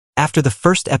After the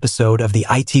first episode of the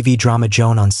ITV drama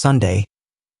Joan on Sunday,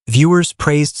 viewers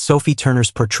praised Sophie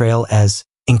Turner's portrayal as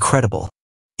incredible.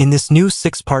 In this new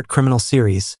 6-part criminal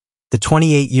series, the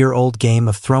 28-year-old Game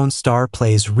of Thrones star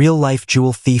plays real-life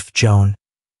jewel thief Joan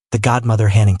The Godmother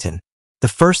Hannington. The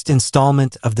first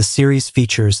installment of the series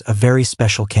features a very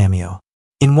special cameo.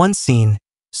 In one scene,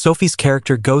 Sophie's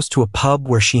character goes to a pub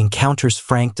where she encounters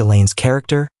Frank Delane's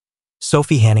character,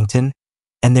 Sophie Hannington,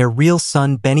 and their real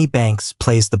son Benny Banks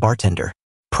plays the bartender.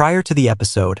 Prior to the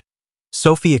episode,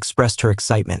 Sophie expressed her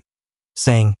excitement,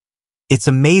 saying, "It's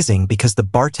amazing because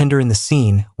the bartender in the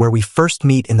scene where we first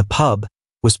meet in the pub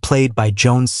was played by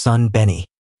Joan's son Benny.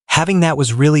 Having that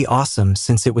was really awesome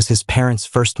since it was his parents'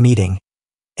 first meeting,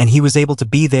 and he was able to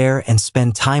be there and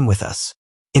spend time with us."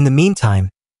 In the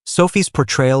meantime, Sophie's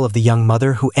portrayal of the young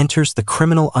mother who enters the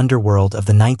criminal underworld of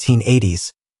the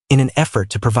 1980s in an effort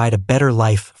to provide a better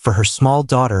life for her small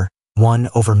daughter won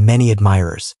over many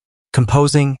admirers.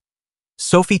 Composing,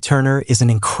 Sophie Turner is an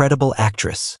incredible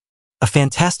actress. A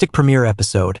fantastic premiere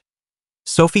episode.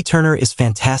 Sophie Turner is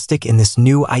fantastic in this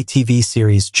new ITV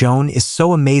series. Joan is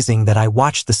so amazing that I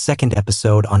watched the second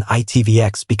episode on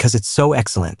ITVX because it's so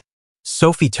excellent.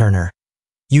 Sophie Turner,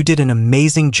 you did an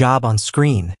amazing job on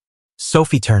screen.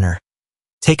 Sophie Turner,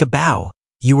 take a bow.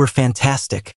 You were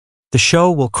fantastic. The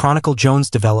show will chronicle Joan's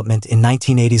development in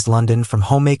 1980s London from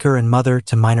homemaker and mother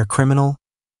to minor criminal,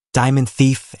 diamond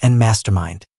thief, and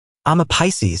mastermind. "I'm a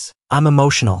Pisces. I'm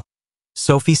emotional,"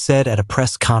 Sophie said at a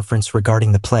press conference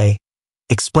regarding the play,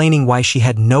 explaining why she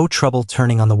had no trouble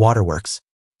turning on the waterworks.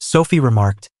 Sophie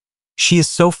remarked, "She is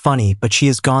so funny, but she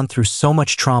has gone through so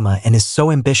much trauma and is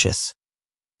so ambitious,"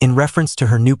 in reference to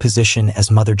her new position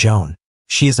as Mother Joan.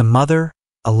 "She is a mother,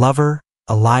 a lover,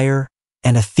 a liar,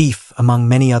 and a thief, among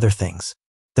many other things.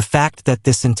 The fact that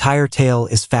this entire tale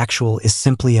is factual is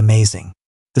simply amazing."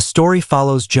 The story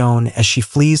follows Joan as she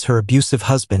flees her abusive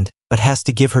husband but has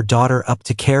to give her daughter up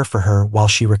to care for her while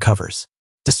she recovers.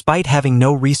 Despite having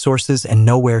no resources and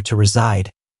nowhere to reside,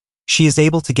 she is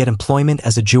able to get employment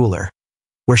as a jeweler,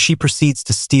 where she proceeds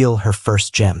to steal her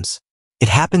first gems. It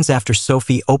happens after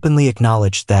Sophie openly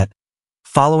acknowledged that,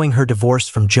 following her divorce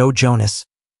from Joe Jonas,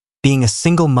 being a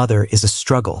single mother is a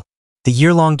struggle. The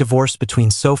year-long divorce between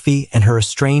Sophie and her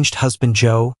estranged husband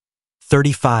Joe,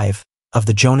 35, of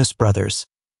the Jonas brothers,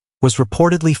 was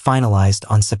reportedly finalized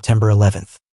on September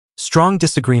 11th. Strong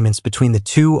disagreements between the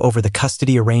two over the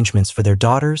custody arrangements for their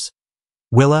daughters,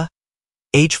 Willa,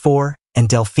 age 4, and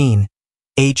Delphine,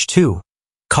 age 2,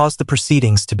 caused the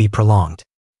proceedings to be prolonged.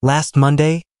 Last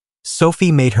Monday,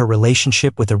 Sophie made her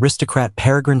relationship with aristocrat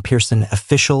Peregrine Pearson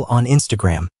official on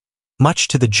Instagram, much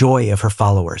to the joy of her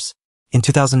followers. In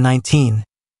 2019,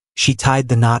 she tied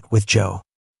the knot with Joe.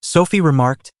 Sophie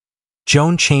remarked,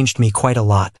 "Joan changed me quite a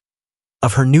lot."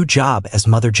 Of her new job as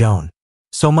Mother Joan.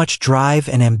 "So much drive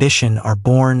and ambition are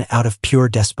born out of pure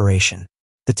desperation.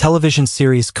 The television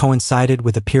series coincided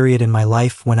with a period in my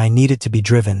life when I needed to be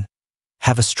driven,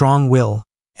 have a strong will,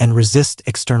 and resist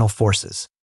external forces.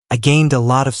 I gained a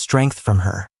lot of strength from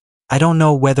her. I don't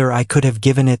know whether I could have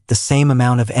given it the same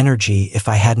amount of energy if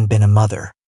I hadn't been a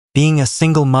mother. Being a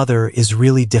single mother is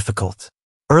really difficult."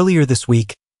 Earlier this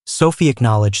week, Sophie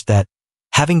acknowledged that,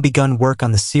 having begun work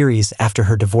on the series after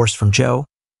her divorce from Joe,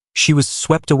 she was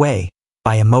swept away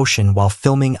by emotion while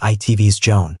filming ITV's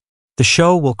Joan. The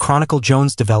show will chronicle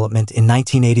Joan's development in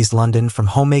 1980s London from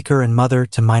homemaker and mother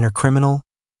to minor criminal,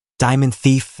 diamond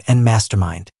thief, and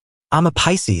mastermind. "I'm a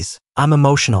Pisces. I'm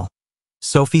emotional,"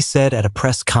 Sophie said at a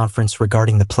press conference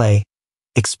regarding the play,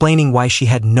 explaining why she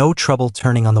had no trouble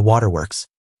turning on the waterworks.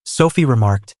 Sophie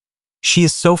remarked, "She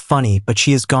is so funny, but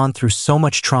she has gone through so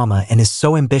much trauma and is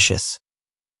so ambitious,"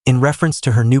 in reference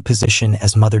to her new position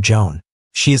as Mother Joan.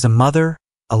 "She is a mother,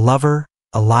 a lover,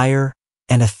 a liar,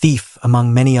 and a thief,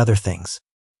 among many other things.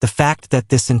 The fact that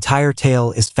this entire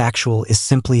tale is factual is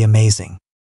simply amazing."